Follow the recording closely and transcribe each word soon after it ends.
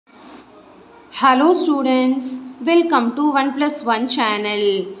Hello students, welcome to 1+1 channel.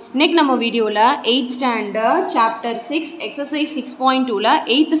 இன்னைக்கு நம்ம வீடியோல 8th standard chapter 6 exercise 6.2 ல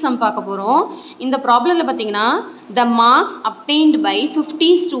 8th sum பார்க்க போறோம். இந்த ப்ராப்ளம்ல பாத்தீங்கன்னா the marks obtained by 50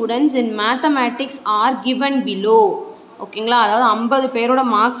 students in mathematics are given below. ஓகேங்களா, அதாவது 50 பேரோட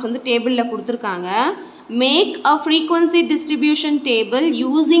மார்க்ஸ் வந்து டேபிள்ல கொடுத்திருக்காங்க. Make a frequency distribution table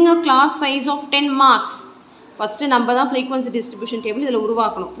using a class size of 10 marks. First நம்ம தான் frequency distribution table இதில்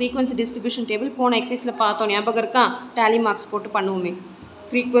உருவாக்கணும். frequency distribution table போன எக்ஸசைஸில் பார்த்தோம், ஞாபகம் இருக்கா? tally marks போட்டு பண்ணுவோமே.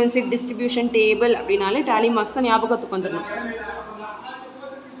 frequency distribution table அப்படினாலே tally marks தான் ஞாபகத்துக்கு வந்துடணும்.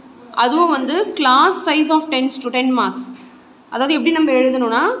 அதுவும் வந்து class size of 10 marks. அதாவது எப்படி நம்ம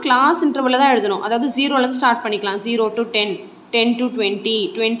எழுதணும்னா கிளாஸ் இன்டர்வலில் தான் எழுதணும். அதாவது 0லேருந்து ஸ்டார்ட் பண்ணிக்கலாம். 0 to 10, 10 to 20,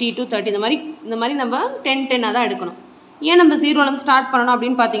 20 to 30 இந்த மாதிரி நம்ம 10 தான் எடுக்கணும். ஏன் நம்ம 0லேருந்து ஸ்டார்ட் பண்ணணும்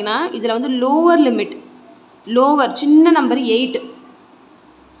அப்படின்னு பார்த்தீங்கன்னா இதில் வந்து லோவர் லிமிட், லோவர் சின்ன நம்பர் 8,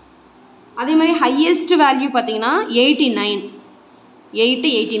 அதே மாதிரி ஹையஸ்ட் வேல்யூ பார்த்தீங்கன்னா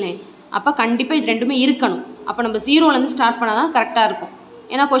 89. அப்போ கண்டிப்பாக இது ரெண்டுமே இருக்கணும். அப்போ நம்ம 0லேருந்து ஸ்டார்ட் பண்ணால் தான் கரெக்டாக இருக்கும்.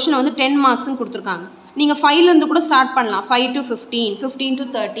 ஏன்னா கொஷின் வந்து 10 மார்க்ஸ்னு கொடுத்துருக்காங்க. நீங்கள் 5லேருந்து கூட ஸ்டார்ட் பண்ணலாம். 5 to 15, 15 to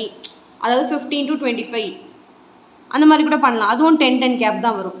 30, அதாவது 15 to 25 அந்த மாதிரி கூட பண்ணலாம். அதுவும் 10 கேப்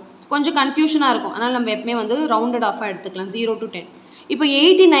தான் வரும். கொஞ்சம் கன்ஃபியூஷனாக இருக்கும். அதனால் நம்ம எப்பவுமே வந்து ரவுண்டட் ஆஃபாக எடுத்துக்கலாம். 0 to 10. இப்போ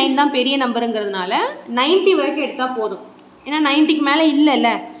 89 தான் பெரிய நம்பருங்கிறதுனால 90 வரைக்கும் எடுத்தால் போதும். ஏன்னா 90க்கு மேலே இல்லைல்ல.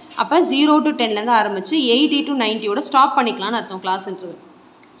 அப்போ 0 to 10லேருந்து ஆரம்பித்து 80 to 90யோட ஸ்டாப் பண்ணிக்கலாம்னு அர்த்தம் கிளாஸ் இன்டர்வல்.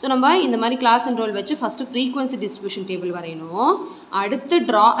 ஸோ நம்ம இந்த மாதிரி கிளாஸ் இன்டர்வல் வச்சு ஃபஸ்ட்டு ஃப்ரீக்வன்சி டிஸ்ட்ரிபியூஷன் டேபிள் வரையணும். அடுத்து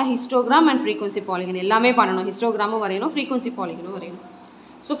draw a histogram and frequency polygon எல்லாமே பண்ணணும். ஹிஸ்டோகிராமும் வரையணும், ஃப்ரீக்வன்சி பாலிகனும் வரையணும்.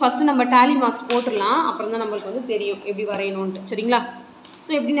 ஸோ ஃபஸ்ட்டு நம்ம டேலி மார்க்ஸ் போட்டுடலாம். அப்புறம் தான் நம்மளுக்கு வந்து தெரியும் எப்படி வரையணுன்ட்டு. சரிங்களா?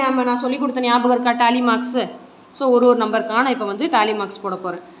 ஸோ எப்படி நான் சொல்லி கொடுத்த ஞாபகம் இருக்கா டேலி மார்க்ஸு? ஸோ ஒரு நம்பருக்கான இப்போ வந்து டேலி மார்க்ஸ் போட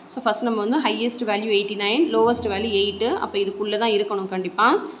போகிறேன். ஸோ ஃபஸ்ட் நம்ம வந்து ஹையஸ்ட் வேல்யூ 89, லோவஸ்ட் வேல்யூ 8. அப்போ இதுக்குள்ளே தான் இருக்கணும்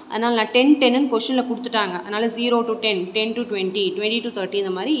கண்டிப்பாக. அதனால் நான் 10 கொஷனில் கொடுத்துட்டாங்க. அதனால் 0 to 10, 10 to 20, 20 to 30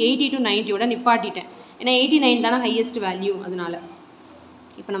 இந்த மாதிரி 80 to 90யோட நிப்பாட்டிட்டேன். ஏன்னா 89 தானே ஹையஸ்ட் வேல்யூ. அதனால்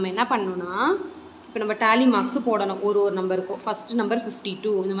இப்போ நம்ம என்ன பண்ணணும்னா இப்போ நம்ம டேலி மார்க்ஸ் போடணும் ஒரு நம்பருக்கும். ஃபஸ்ட்டு நம்பர்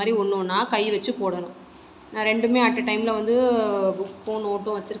 52 இந்த மாதிரி ஒன்றா கை வச்சு போடணும். நான் ரெண்டுமே அட் அ டைமில் வந்து புக்கும்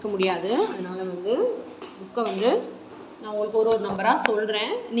நோட்டும் வச்சுருக்க முடியாது. அதனால் வந்து புக்கை வந்து நான் உங்களுக்கு ஒரு நம்பராக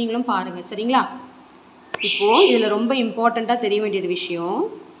சொல்கிறேன், நீங்களும் பாருங்கள். சரிங்களா? இப்போது இதில் ரொம்ப இம்பார்ட்டண்ட்டாக தெரிய வேண்டியது விஷயம்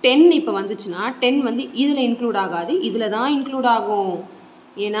 10 இப்போ வந்துச்சுன்னா 10 வந்து இதில் இன்க்ளூட் ஆகாது, இதில் தான் இன்க்ளூட் ஆகும்.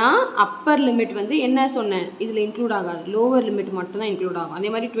 ஏன்னா அப்பர் லிமிட் வந்து என்ன சொன்னேன், இதில் இன்க்ளூட் ஆகாது, லோவர் லிமிட் மட்டும் தான் இன்க்ளூட் ஆகும்.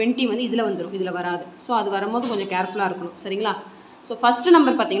 அதே மாதிரி 20 வந்து இதில் வந்துடும், இதில் வராது. ஸோ அது வரும்போது கொஞ்சம் கேர்ஃபுல்லாக இருக்கணும். சரிங்களா? ஸோ ஃபஸ்ட்டு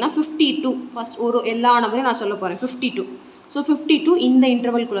நம்பர் பார்த்தீங்கன்னா 52. ஃபஸ்ட் எல்லா நம்பரையும் நான் சொல்ல போகிறேன். 52. ஸோ 52 இந்த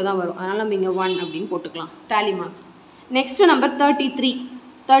இன்டர்வல்குள்ளே தான் வரும். அதனால் நம்ம இங்கே 1 அப்படின்னு போட்டுக்கலாம் டேலி மார்க். நெக்ஸ்ட் நம்பர்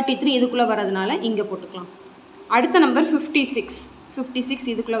 33 இதுக்குள்ளே வரதுனால இங்கே போட்டுக்கலாம். அடுத்த நம்பர் 56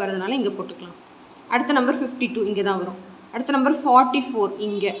 இதுக்குள்ளே வரதுனால இங்கே போட்டுக்கலாம். அடுத்த நம்பர் 52 இங்கே தான் வரும். அடுத்த நம்பர் 44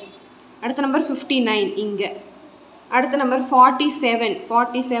 இங்கே. அடுத்த நம்பர் 59 இங்கே. அடுத்த நம்பர்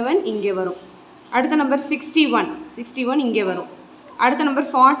 47 இங்கே வரும். அடுத்த நம்பர் 61 இங்கே வரும். அடுத்த நம்பர்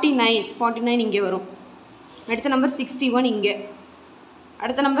 49 இங்கே வரும். அடுத்த நம்பர் 61 இங்கே.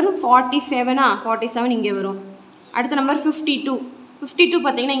 அடுத்த நம்பர் 47 இங்கே வரும். அடுத்த நம்பர் 52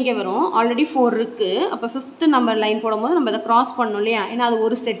 பார்த்தீங்கன்னா இங்கே வரும். ஆல்ரெடி 4 இருக்குது. அப்போ 5th நம்பர் லைன் போடும்போது நம்ம அதை க்ராஸ் பண்ணணும் இல்லையா? ஏன்னா அது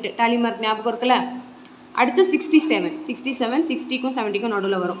ஒரு செட்டு டேலி மார்க் ஞாபகம் இருக்குல்ல. அடுத்து 67 60க்கும் 70க்கும்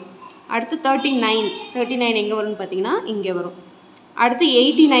நடுவில் வரும். அடுத்து 39 எங்கே வரும்னு பார்த்தீங்கன்னா இங்கே வரும். அடுத்து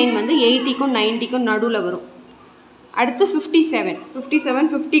 89 வந்து 80க்கும் 90க்கும் நடுவில் வரும். அடுத்து 57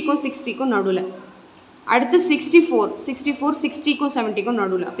 50க்கும் 60க்கும் நடுவில். அடுத்து 64 60க்கும் 70க்கும்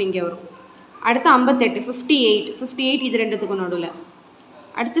நடுவில், அப்போ இங்கே வரும். அடுத்து 58 58 இது ரெண்டுத்துக்கும் நடுவில்.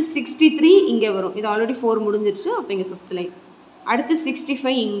 அடுத்து 63 இங்கே வரும். இது ஆல்ரெடி 4 முடிஞ்சிருச்சு, அப்போ இங்கே 5th லைன். அடுத்து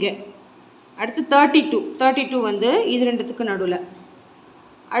 65 இங்கே. அடுத்து 32 வந்து இது ரெண்டுத்துக்கும் நடுவில்.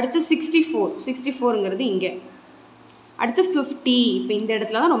 அடுத்து 64ங்கிறது இங்கே. அடுத்து 50 இப்போ இந்த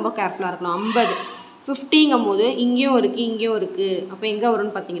இடத்துல தான் ரொம்ப கேர்ஃபுல்லாக இருக்கணும். 50ங்கும் போது இங்கேயும் இருக்குது. அப்போ எங்கே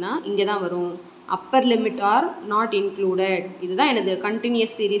வரும்னு பார்த்தீங்கன்னா இங்கே தான் வரும். Upper limit R not included. இதுதான் எனது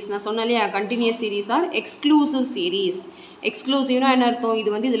கண்டினியூஸ் சீரீஸ். நான் சொன்னேன் இல்லையா, continuous series R exclusive series. எக்ஸ்க்ளூசிவ்னா என்ன அர்த்தம்? இது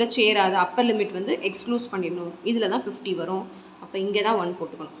வந்து இதில் சேராது. அப்பர் லிமிட் வந்து எக்ஸ்க்ளூஸ் பண்ணிடணும். இதில் தான் 50 வரும். அப்போ இங்கே தான் 1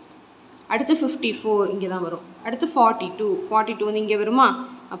 போட்டுக்கணும். அடுத்து 54 இங்கே தான் வரும். அடுத்து 42 வந்து இங்கே வருமா?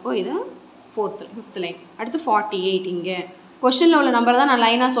 அப்போது இது 5th லைன். அடுத்து 48 இங்கே. கொஷனில் உள்ள நம்பர் தான் நான்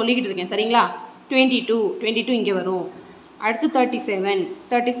லைனாக சொல்லிக்கிட்டு இருக்கேன். சரிங்களா? 22 இங்கே வரும். அடுத்து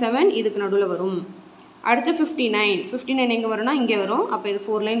 37 இதுக்கு நடுவில் வரும். அடுத்து 59 எங்கே வரும்னா இங்கே வரும். அப்போ இது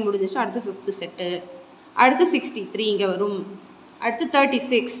 4 லைன் முடிஞ்சிச்சு. அடுத்து 5th செட்டு. அடுத்து 63 இங்கே வரும். அடுத்து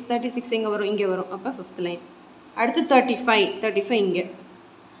 36 எங்கே வரும்? இங்கே வரும். அப்போ 5th லைன். அடுத்து 35 இங்கே.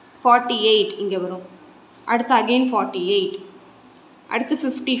 48 இங்கே வரும். அடுத்து அகெயின் 48, அடுத்து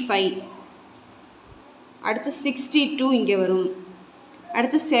 55, அடுத்து 62 இங்கே வரும்.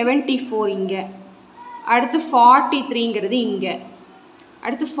 அடுத்து 74 இங்கே, அடுத்து 43ங்கிறது இங்கே,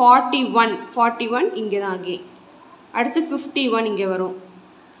 அடுத்து 41 இங்கே தான் அகெயின், அடுத்து 51 இங்கே வரும்.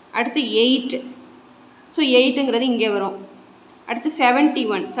 அடுத்து 8, ஸோ 8ங்கிறது இங்கே வரும். அடுத்து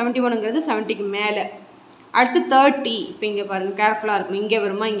 71ங்கிறது 70க்கு மேலே. அடுத்து 30, இப்போ இங்கே பாருங்கள் கேர்ஃபுல்லாக இருக்கணும், இங்கே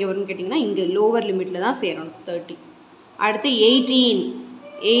வருமா இங்கே வரும்னு கேட்டிங்கன்னா இங்கே லோவர் லிமிட்டில் தான் சேரணும் 30. அடுத்து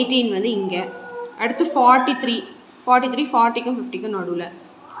 18 வந்து இங்கே. அடுத்து 43 40க்கும் 50க்கும் நடுவில்.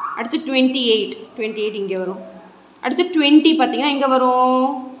 அடுத்து 28 இங்கே வரும். அடுத்து 20 பார்த்திங்கன்னா இங்கே வரும்,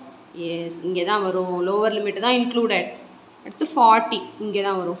 எஸ் இங்கே தான் வரும், லோவர் லிமிட் தான் இன்க்ளூடட். அடுத்து 40 இங்கே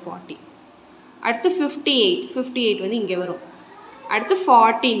தான் வரும் 40. அடுத்து 58 வந்து இங்கே வரும். அடுத்து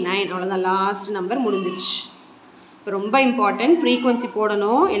 49, அவ்வளோதான் லாஸ்ட் நம்பர் முடிஞ்சிருச்சு. இப்போ ரொம்ப இம்பார்ட்டன்ட், ஃப்ரீக்வன்சி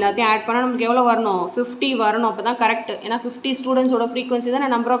போடணும், எல்லாத்தையும் ஆட் பண்ணால் நமக்கு எவ்வளோ வரணும் 50 வரணும், அப்போ தான் கரெக்ட். ஏன்னா 50 ஸ்டூடெண்ட்ஸோட ஃப்ரீக்வன்சி தான்,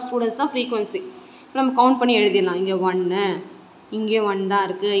 நம்பர் ஆஃப் ஸ்டூடெண்ட்ஸ் தான் ஃப்ரீக்வன்சி. இப்போ நம்ம கவுண்ட் பண்ணி எழுதிடலாம். இங்கே 1, இங்கே 1 தான்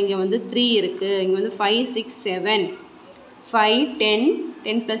இருக்குது, இங்கே வந்து 3 இருக்குது, இங்கே வந்து 5 6 7 5 10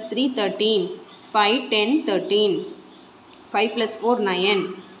 10 + 3 13 5 10 13 5 + 4 9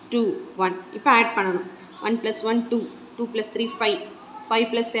 2 1. இப்போ ஆட் பண்ணணும். 1 + 1 2 2 + 3 5 5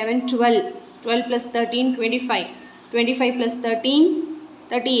 + 7 12 12 + 13 25 25 + 13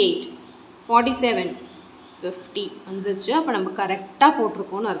 38 47 50 வந்துருச்சு. அப்போ நம்ம கரெக்டாக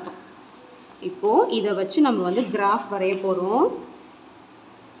போட்டிருக்கோன்னு அர்த்தம். இப்போது இதை வச்சு நம்ம வந்து கிராஃப் வரைய போகிறோம்.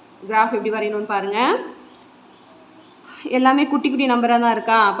 கிராஃப் எப்படி வரையணும்னு பாருங்கள். எல்லாமே குட்டி குட்டி நம்பராக தான்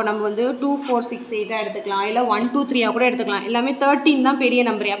இருக்கா, அப்போ நம்ம வந்து 2 4 6 8 எடுத்துக்கலாம், இல்லை 1 2 3 கூட எடுத்துக்கலாம். எல்லாமே 13 தான் பெரிய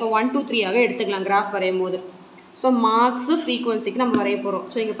நம்பர், அப்போ 1 2 3 எடுத்துக்கலாம் கிராஃப் வரையும் போது. ஸோ மார்க்ஸு ஃப்ரீக்வன்சிக்கு நம்ம வரைய போகிறோம்.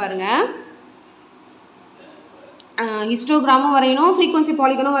 ஸோ இங்கே பாருங்கள், ஹிஸ்டோகிராமும் வரையணும், ஃப்ரீக்வன்சி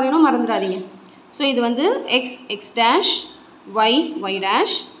பாலிகனும் வரையணும், மறந்துடாதீங்க. ஸோ இது வந்து x டேஷ் y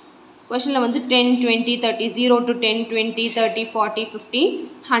டேஷ். கொஷனில் வந்து 10 20 30 0 to 10 20 30 40 50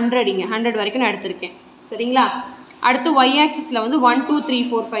 100, இங்கே 100 வரைக்கும் நான் எடுத்திருக்கேன். சரிங்களா? அடுத்து y ஆக்சிஸில் வந்து 1 2 3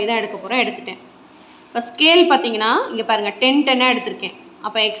 4 5 தான் எடுக்க போகிறேன், எடுத்துட்டேன். இப்போ ஸ்கேல் பார்த்தீங்கன்னா இங்கே பாருங்கள் 10 10 எடுத்திருக்கேன்.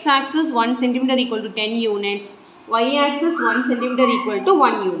 அப்போ x axis 1 cm = 10 units, y axis 1 cm =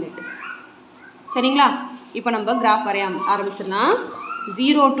 1 unit. சரிங்களா? இப்போ நம்ம கிராஃப் வரைய ஆரம்பிச்சிடலாம்.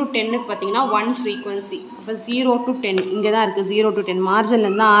 0 to 10க்கு பார்த்தீங்கன்னா 1 ஃப்ரீக்வன்சி. அப்போ 0 to 10 இங்கே தான் இருக்குது, 0 to 10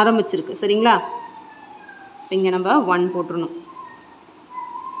 மார்ஜின்லேருந்து தான் ஆரம்பிச்சிருக்கு. சரிங்களா? இப்போ இங்கே நம்ம 1 போட்டுருணும்.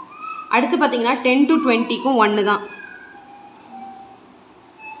 அடுத்து பார்த்தீங்கன்னா 10 to 20க்கும் 1 தான்.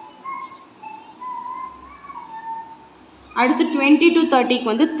 அடுத்து 20 to 30க்கு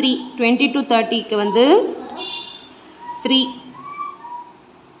வந்து 3, 20 to 30க்கு வந்து 3.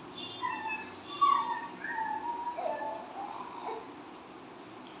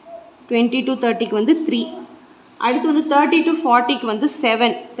 வந்து 3. அடுத்து வந்து 30 to 40க்கு வந்து 7,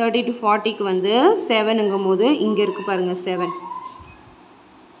 30 to 40க்கு வந்து 7ங்கும் போது இங்கே இருக்குது பாருங்கள் 7.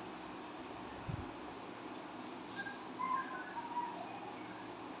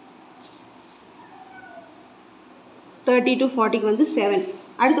 வந்து 7.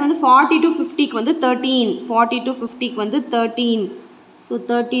 அடுத்து வந்து 40 to 50க்கு வந்து 13, 40 to 50க்கு வந்து 13. ஸோ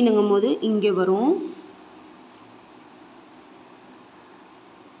 13ங்கும் போது இங்கே வரும்.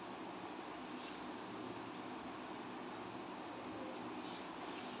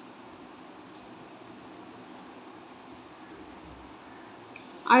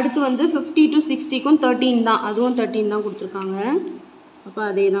 அடுத்து வந்து 50 to 60க்கும் 13 தான், அதுவும் 13 தான் கொடுத்துருக்காங்க. அப்போ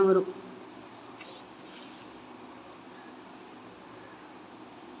அதே தான் வரும்.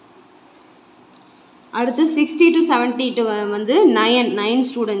 அடுத்து 60 to 70 வந்து 9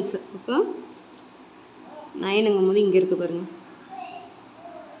 ஸ்டூடெண்ட்ஸு. அப்போ 9ங்கும் போது இங்கே இருக்குது பாருங்கள்.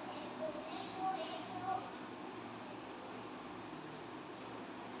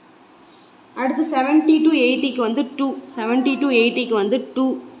 அடுத்து 70 to 80க்கு வந்து 2, 70 to 80க்கு வந்து 2.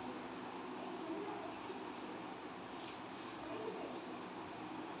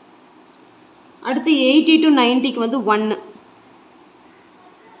 அடுத்து 80 to 90க்கு வந்து 1.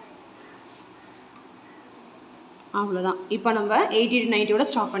 அவ்வளோதான். இப்போ நம்ம 80 to 90யோட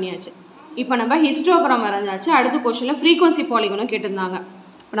ஸ்டாப் பண்ணியாச்சு. இப்போ நம்ம ஹிஸ்டோகிராம் வரைஞ்சாச்சு. அடுத்த கொஸ்டினில் ஃப்ரீக்வன்சி பாலிகனும் கேட்டிருந்தாங்க.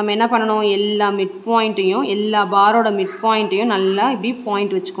 இப்போ நம்ம என்ன பண்ணணும், எல்லா மிட் பாயிண்ட்டையும், எல்லா பாரோட மிட் பாயிண்ட்டையும் நல்லா இப்படி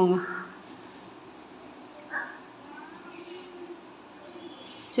பாயிண்ட் வச்சுக்கோங்க.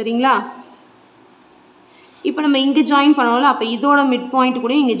 சரிங்களா? இப்போ நம்ம இங்கே ஜாயின் பண்ணோம்ல, அப்போ இதோட மிட் பாயிண்ட்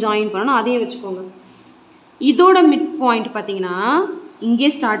கூட இங்கே ஜாயின் பண்ணணும், அதையும் வச்சுக்கோங்க. இதோட மிட் பாயிண்ட் பார்த்தீங்கன்னா இங்கே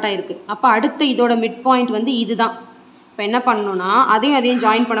ஸ்டார்ட் ஆகிருக்கு. அப்போ அடுத்த இதோட மிட் பாயிண்ட் வந்து இது தான். இப்போ என்ன பண்ணணும்னா அதையும்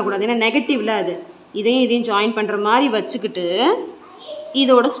ஜாயின் பண்ணக்கூடாது, ஏன்னா நெகட்டிவில் அது. இதையும் ஜாயின் பண்ணுற மாதிரி வச்சுக்கிட்டு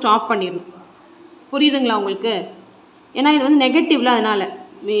இதோட ஸ்டாப் பண்ணிடணும். புரியுதுங்களா உங்களுக்கு? ஏன்னா இது வந்து நெகட்டிவ்ல, அதனால்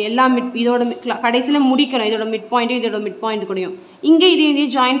எல்லா இதோட கடைசியில் முடிக்கணும். இதோட மிட் பாயிண்ட்டும் இதோட மிட் பாயிண்ட் கூடயும் இங்கே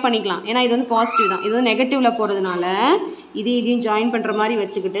இதையும் ஜாயின் பண்ணிக்கலாம். ஏன்னா இது வந்து பாசிட்டிவ் தான். இது வந்து நெகட்டிவில் போகிறதுனால இதையும் ஜாயின் பண்ணுற மாதிரி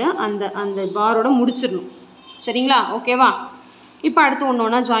வச்சுக்கிட்டு அந்த பாரோட முடிச்சிடணும். சரிங்களா? ஓகேவா? இப்போ அடுத்து ஒன்று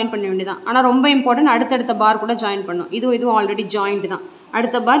ஒன்றா ஜாயின் பண்ண வேண்டியதான். ஆனால் ரொம்ப இம்பார்ட்டன்ட், அடுத்தடுத்த பார் கூட ஜாயின் பண்ணணும். இதுவும் ஆல்ரெடி ஜாயிண்ட் தான்.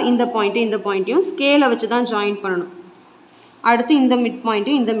 அடுத்த பார் இந்த பாயிண்ட்டையும் ஸ்கேலை வச்சு தான் ஜாயின் பண்ணணும். அடுத்து இந்த மிட்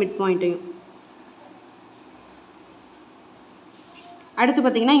பாயிண்ட்டையும் அடுத்து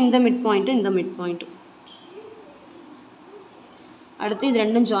பார்த்தீங்கன்னா இந்த மிட் பாயிண்ட்டும் அடுத்து இது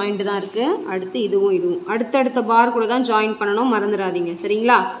ரெண்டும் ஜாயிண்ட் தான் இருக்குது. அடுத்து இதுவும் அடுத்தடுத்த பார் கூட தான் ஜாயின் பண்ணணும், மறந்துடாதீங்க.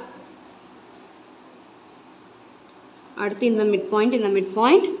 சரிங்களா? அடுத்து இந்த மிட்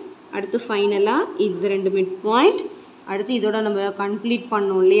பாயிண்ட் அடுத்து ஃபைனலாக இது 2 மிட் பாயிண்ட். அடுத்து இதோட நம்ம கம்ப்ளீட்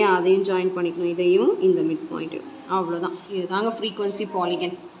பண்ணோம் இல்லையா, அதையும் ஜாயின் பண்ணிக்கணும். இதையும் இந்த மிட் பாயிண்ட்டையும். அவ்வளோதான். இதுதாங்க ஃப்ரீக்வன்சி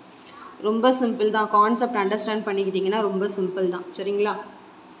பாலிகன். ரொம்ப சிம்பிள் தான். கான்செப்ட் அண்டர்ஸ்டாண்ட் பண்ணிக்கிட்டிங்கன்னா ரொம்ப சிம்பிள் தான். சரிங்களா?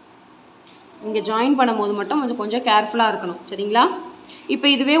 இங்கே ஜாயின் பண்ணும்போது மட்டும் கொஞ்சம் கேர்ஃபுல்லாக இருக்கணும். சரிங்களா? இப்போ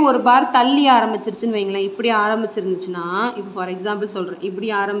இதுவே ஒரு பார் தள்ளி ஆரம்பிச்சிருச்சுன்னு வைங்களேன், இப்படி ஆரம்பிச்சிருந்துச்சுன்னா, இப்போ ஃபார் எக்ஸாம்பிள் சொல்கிறேன், இப்படி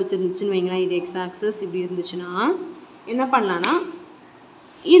ஆரம்பிச்சிருந்துச்சுன்னு வைங்களேன், இது எக்ஸ் ஆக்சஸ் இப்படி இருந்துச்சுன்னா என்ன பண்ணலான்னா,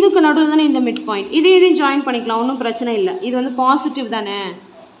 இதுக்கு நடுவில் தானே இந்த மிட் பாயிண்ட், இதையும் ஜாயின் பண்ணிக்கலாம், ஒன்றும் பிரச்சனை இல்லை. இது வந்து பாசிட்டிவ் தானே.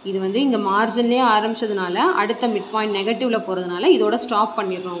 இது வந்து இங்கே மார்ஜின்லேயே ஆரம்பித்ததுனால அடுத்த மிட் பாயிண்ட் நெகட்டிவில் போகிறதுனால இதோட ஸ்டாப்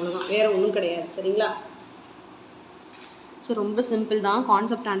பண்ணிடுறோம். அவ்வளோதான், வேறு ஒன்றும் கிடையாது. சரிங்களா? ஸோ ரொம்ப சிம்பிள் தான்.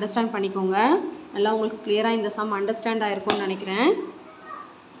 கான்செப்ட் அண்டர்ஸ்டாண்ட் பண்ணிக்கோங்க. நல்லா உங்களுக்கு கிளியராக இந்த சம் அண்டர்ஸ்டாண்ட் ஆகிருக்கும்னு நினைக்கிறேன்.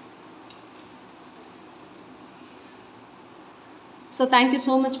 So thank you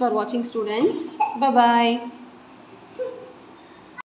so much for watching, students. Bye bye.